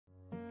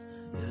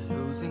You're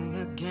losing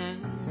again.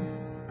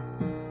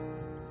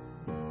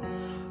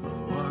 A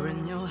war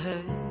in your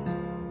head.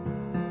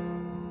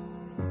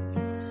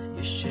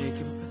 You're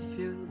shaking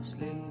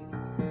profusely.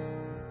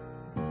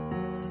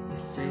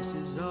 Your face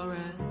is all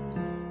red.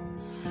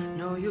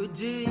 No, you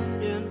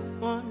didn't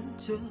want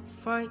to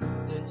fight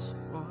this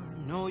war.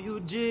 No, you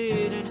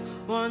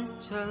didn't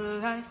want to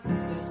life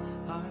this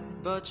hard.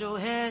 But your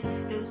head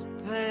is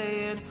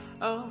playing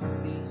all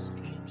these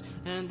games,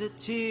 and the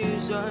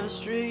tears are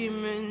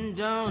streaming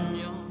down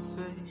your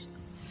face.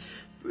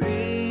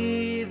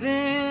 Breathe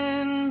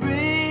in,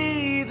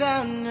 breathe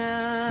out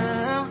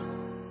now.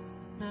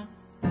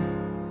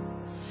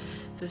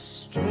 The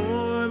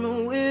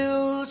storm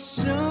will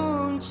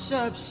soon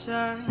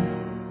subside.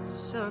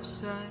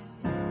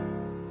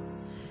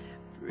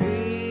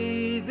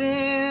 Breathe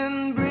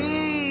in,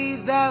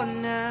 breathe out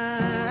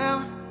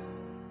now.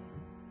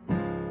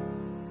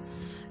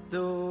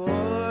 The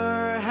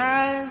war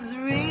has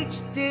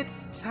reached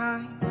its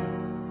time.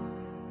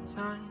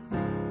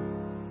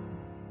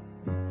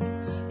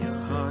 Your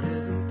heart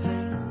is in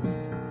pain.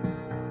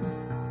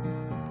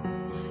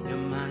 Your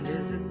mind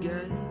is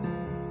again.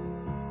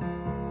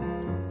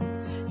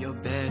 Your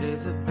bed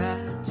is a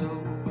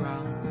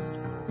battleground.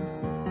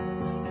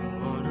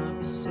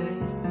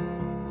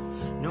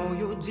 No,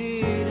 you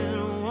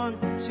didn't want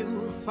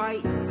to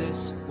fight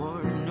this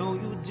war. No,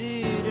 you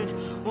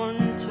didn't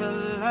want to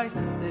life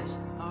this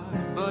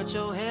hard. But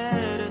your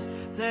head is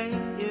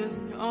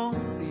playing all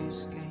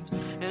these games,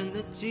 and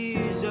the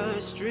tears are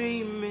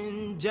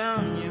streaming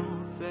down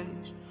your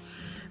face.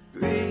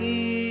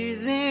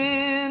 Breathe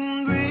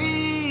in,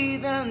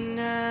 breathe out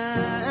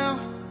now.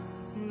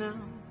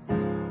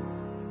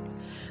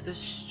 The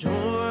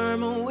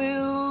storm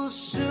will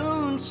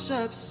soon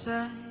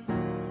subside.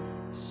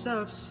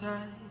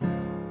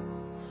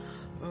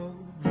 Oh,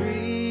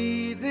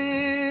 breathe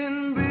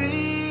in,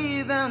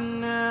 breathe out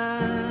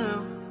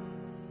now.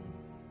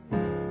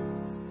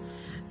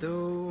 The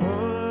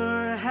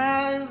war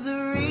has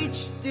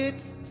reached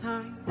its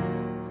time.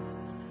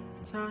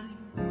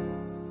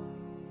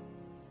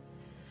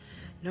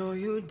 No,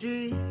 you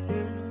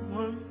didn't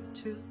want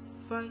to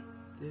fight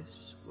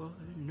this war.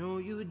 No,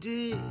 you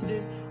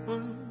didn't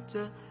want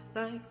to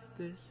life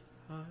this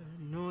hard.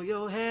 No,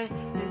 your head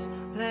is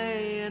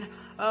playing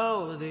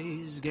all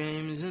these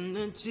games, and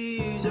the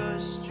tears are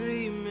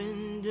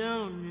streaming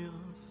down your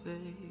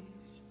face.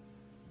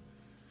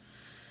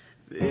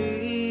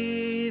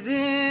 Breathe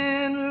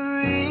in,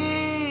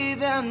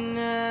 breathe out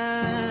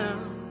now.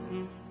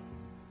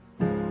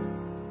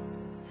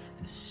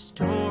 The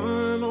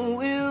storm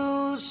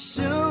will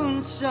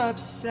soon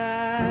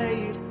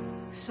subside.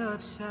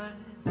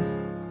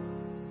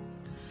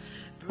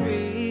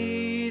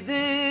 Breathe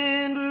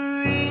in,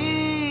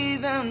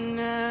 breathe out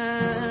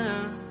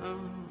now.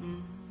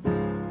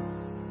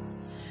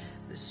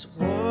 This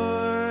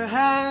war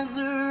has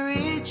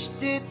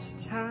reached its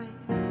time.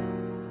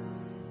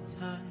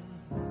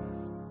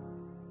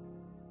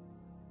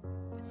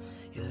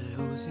 You're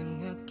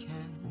losing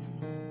again.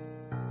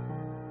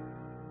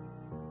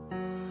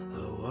 A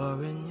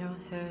war in your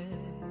head.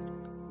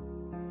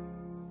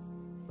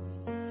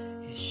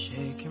 You're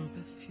shaking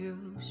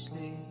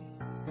profusely.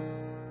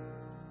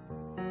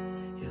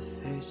 Your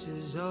face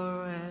is all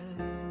red.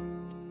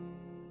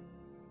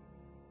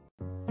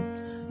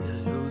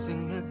 You're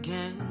losing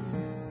again.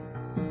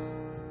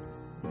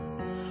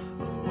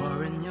 A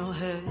war in your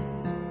head.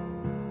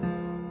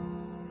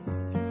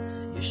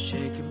 You're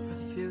shaking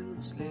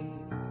profusely.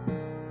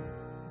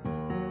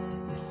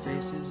 Your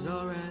face is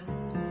all red.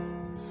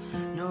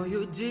 No,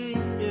 you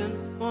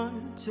didn't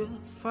want to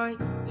fight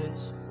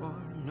this war.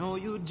 No,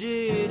 you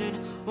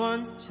didn't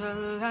want to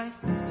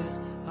life this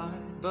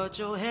hard. But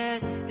your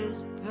head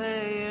is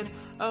playing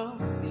all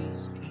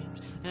these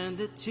games, and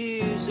the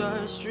tears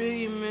are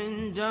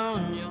streaming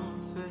down your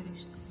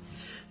face.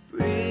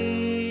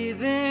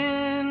 Breathe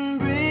in,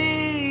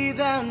 breathe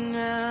out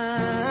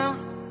now.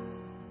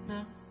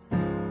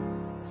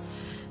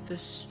 The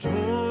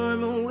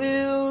storm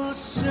will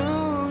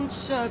soon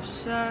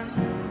subside.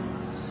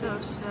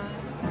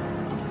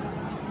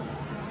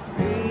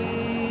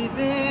 Breathe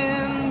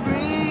in,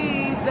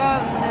 breathe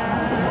out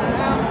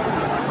now.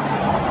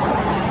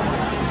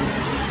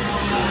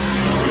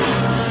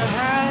 War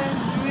has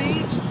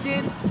reached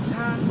its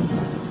time.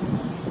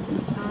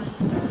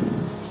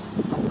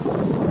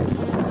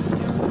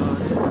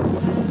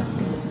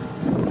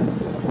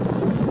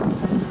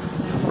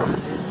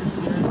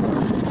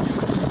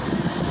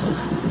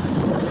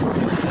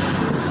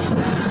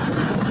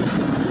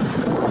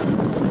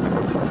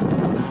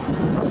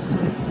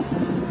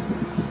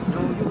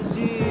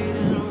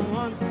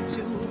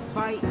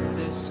 Fight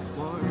this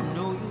war.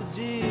 No, you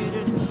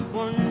didn't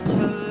want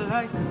to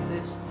life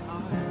this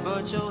hard.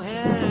 But your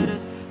head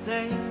is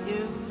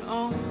playing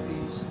all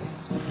these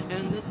games,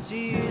 and the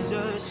tears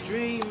are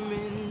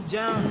streaming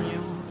down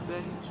your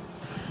face.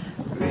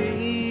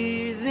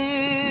 Breathe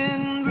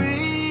in,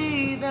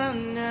 breathe out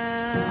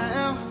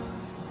now.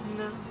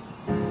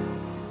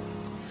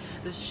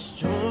 The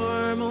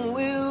storm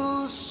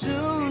will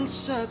soon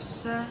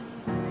subside.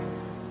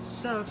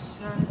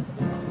 subside.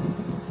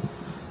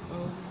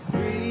 Oh,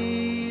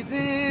 breathe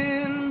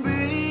in,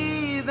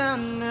 breathe out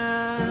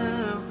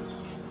now.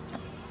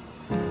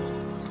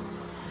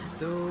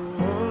 The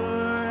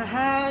war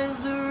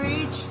has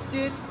reached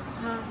its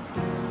time.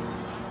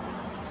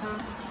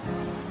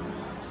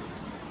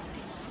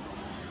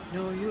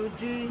 No, you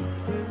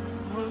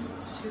didn't want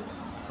to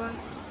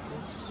fight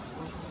this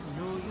war.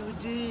 No, you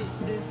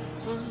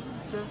didn't want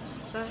to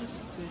fight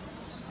this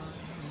war.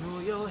 No,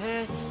 your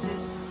head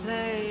is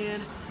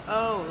playing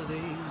all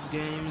these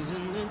games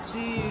and the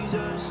tears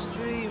are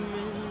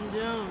streaming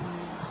down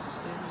your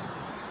face.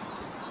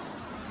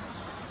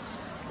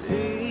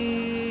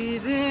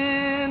 Breathe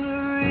in,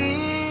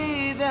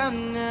 breathe out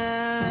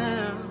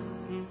now.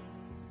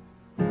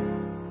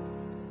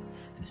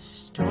 The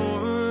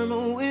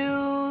storm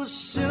will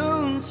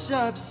soon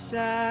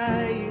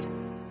subside.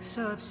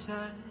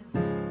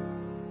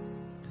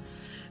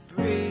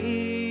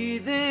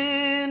 Breathe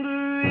in,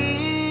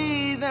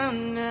 breathe out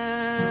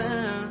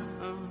now.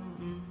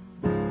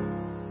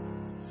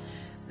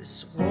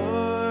 This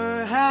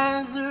war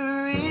has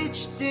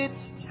reached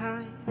its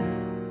time.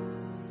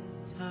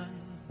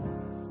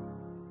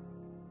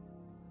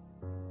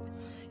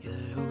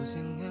 You're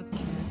losing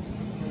again.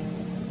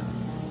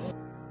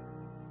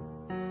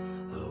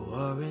 A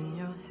war in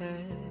your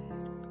head.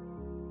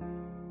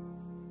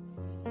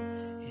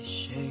 You're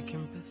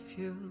shaking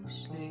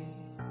profusely.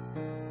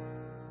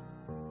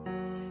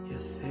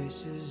 Your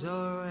face is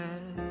all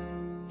red.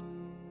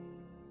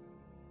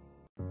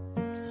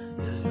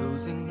 You're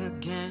losing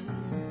again.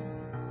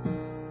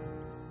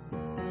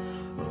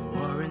 A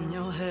war in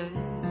your head.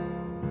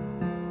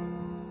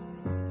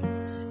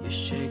 You're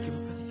shaking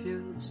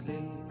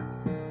profusely.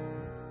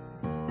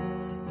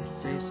 Your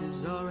face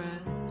is all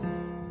red.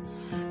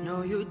 No,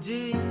 you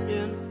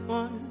didn't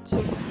want to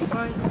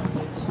fight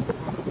this.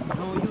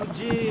 No, you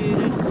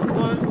didn't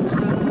want to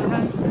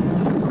fight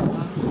this.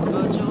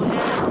 But your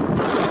hand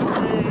is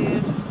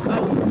playing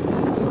out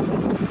this.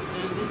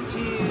 And the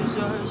tears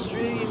are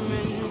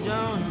streaming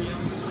down your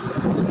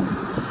face.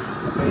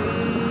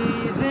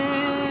 Breathe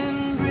in,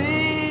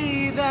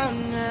 breathe out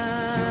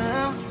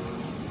now.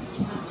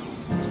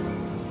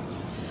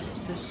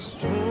 The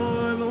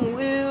storm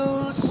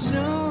will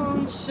soon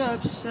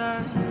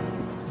subside.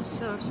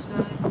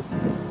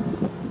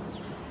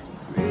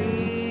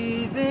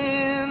 Breathe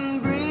in,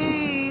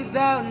 breathe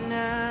out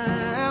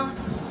now.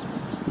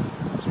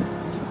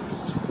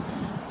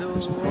 The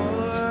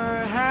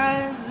war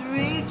has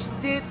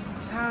reached its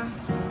time.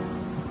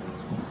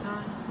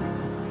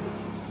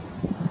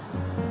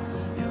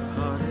 Your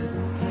heart is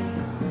in pain.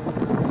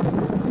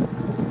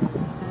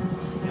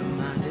 Your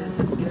mind is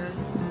again.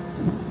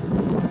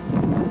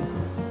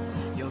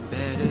 Your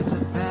bed is a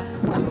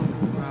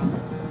battleground.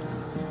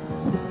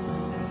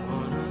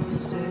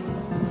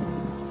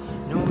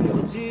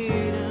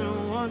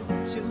 Didn't want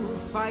to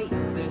fight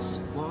this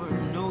war.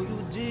 No, you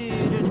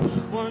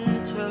didn't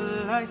want to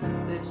life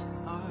this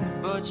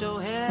hard. But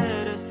your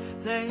head is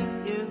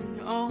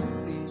playing all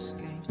these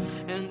games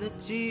and the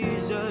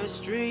tears are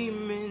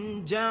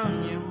streaming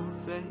down your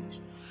face.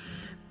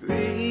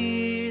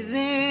 Breathe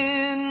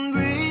in,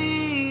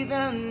 breathe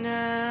out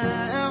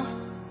now.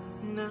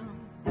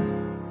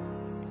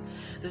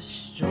 The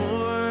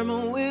storm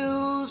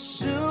will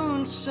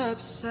soon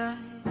subside.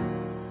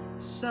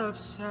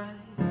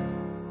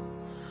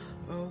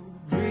 Oh,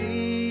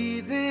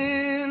 breathe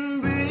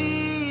in,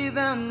 breathe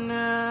out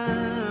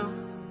now.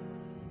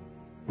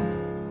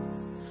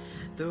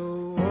 The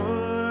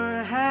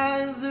war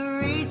has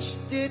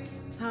reached its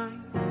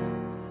time.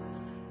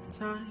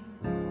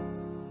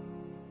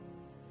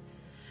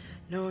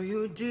 No,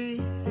 you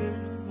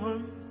didn't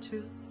want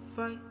to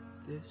fight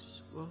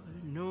this war.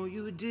 No,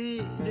 you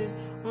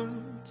didn't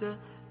want to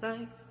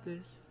life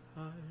this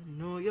hard.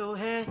 No, your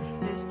head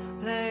is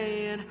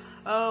playing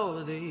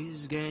all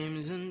these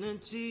games and the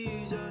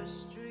tears are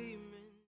streaming.